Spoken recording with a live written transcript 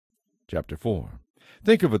chapter 4.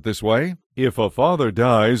 Think of it this way. If a father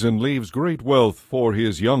dies and leaves great wealth for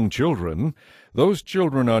his young children, those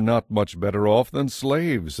children are not much better off than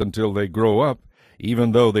slaves until they grow up,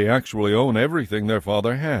 even though they actually own everything their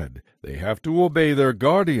father had. They have to obey their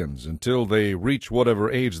guardians until they reach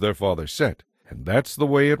whatever age their father set. And that's the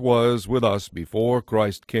way it was with us before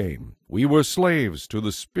Christ came. We were slaves to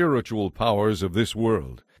the spiritual powers of this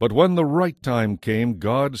world. But when the right time came,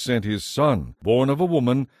 God sent His Son, born of a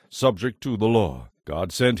woman, subject to the law.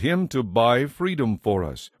 God sent Him to buy freedom for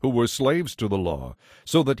us, who were slaves to the law,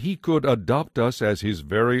 so that He could adopt us as His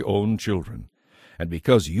very own children. And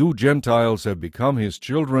because you Gentiles have become His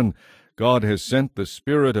children, God has sent the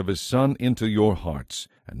Spirit of His Son into your hearts.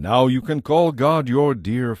 And now you can call God your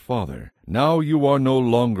dear Father. Now you are no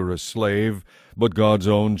longer a slave, but God's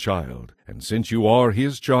own child. And since you are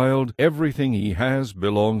His child, everything He has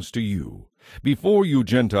belongs to you. Before you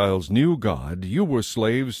Gentiles knew God, you were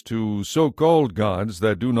slaves to so-called gods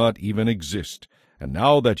that do not even exist. And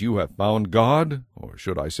now that you have found God, or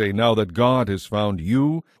should I say now that God has found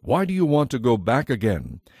you, why do you want to go back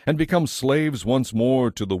again and become slaves once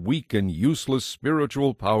more to the weak and useless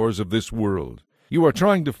spiritual powers of this world? You are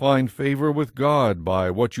trying to find favor with God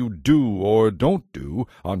by what you do or don't do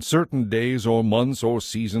on certain days or months or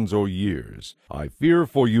seasons or years. I fear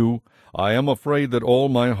for you. I am afraid that all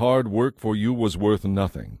my hard work for you was worth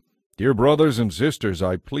nothing. Dear brothers and sisters,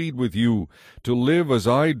 I plead with you to live as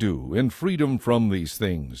I do, in freedom from these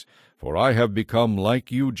things. For I have become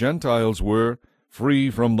like you Gentiles were, free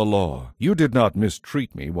from the law. You did not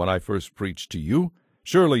mistreat me when I first preached to you.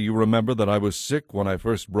 Surely you remember that I was sick when I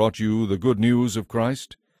first brought you the good news of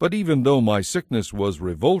Christ? But even though my sickness was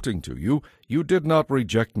revolting to you, you did not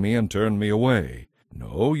reject me and turn me away.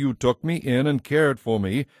 No, you took me in and cared for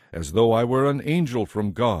me as though I were an angel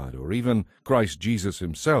from God, or even Christ Jesus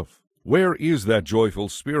Himself. Where is that joyful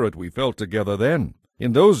spirit we felt together then?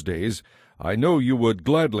 In those days, I know you would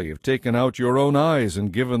gladly have taken out your own eyes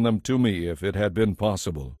and given them to me if it had been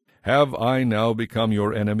possible. Have I now become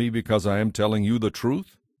your enemy because I am telling you the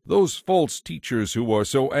truth? Those false teachers who are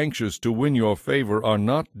so anxious to win your favor are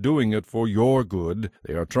not doing it for your good.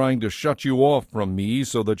 They are trying to shut you off from me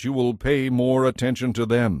so that you will pay more attention to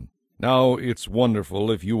them. Now, it's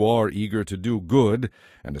wonderful if you are eager to do good,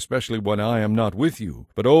 and especially when I am not with you.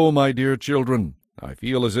 But oh, my dear children, I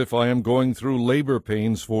feel as if I am going through labor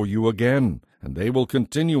pains for you again, and they will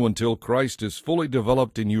continue until Christ is fully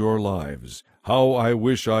developed in your lives. How I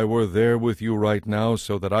wish I were there with you right now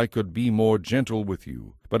so that I could be more gentle with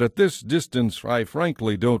you. But at this distance, I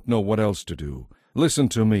frankly don't know what else to do. Listen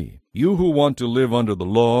to me. You who want to live under the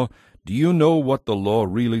law, do you know what the law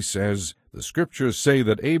really says? The Scriptures say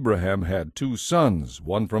that Abraham had 2 sons,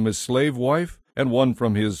 one from his slave wife and one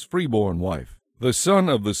from his freeborn wife. The son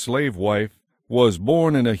of the slave wife was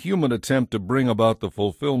born in a human attempt to bring about the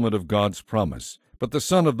fulfillment of God's promise. But the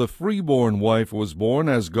son of the freeborn wife was born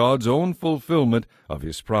as God's own fulfillment of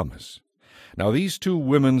His promise. Now these 2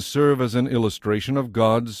 women serve as an illustration of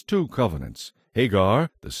God's 2 covenants.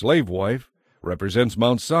 Hagar, the slave wife, represents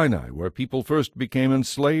Mount Sinai, where people first became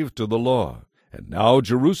enslaved to the law. And now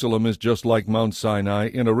Jerusalem is just like Mount Sinai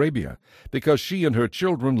in Arabia, because she and her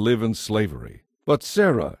children live in slavery. But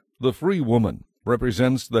Sarah, the free woman,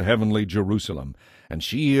 represents the heavenly Jerusalem, and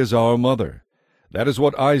she is our mother. That is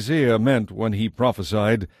what Isaiah meant when he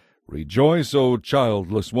prophesied, "Rejoice, O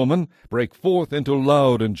childless woman, break forth into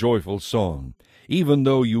loud and joyful song, even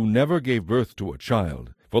though you never gave birth to a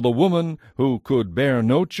child. For the woman who could bear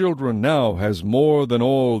no children now has more than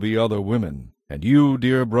all the other women." And you,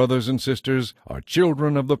 dear brothers and sisters, are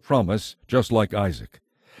children of the promise, just like Isaac.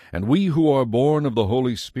 And we who are born of the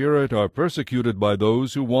Holy Spirit are persecuted by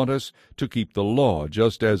those who want us to keep the law,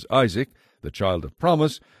 just as Isaac, the child of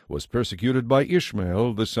promise, was persecuted by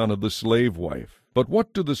Ishmael, the son of the slave wife. But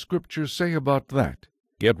what do the Scriptures say about that?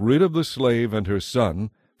 Get rid of the slave and her son,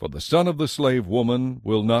 for the son of the slave woman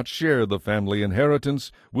will not share the family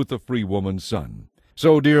inheritance with the free woman's son.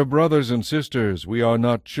 So, dear brothers and sisters, we are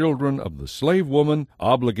not children of the slave woman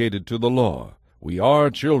obligated to the law. We are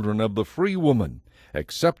children of the free woman,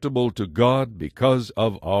 acceptable to God because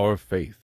of our faith.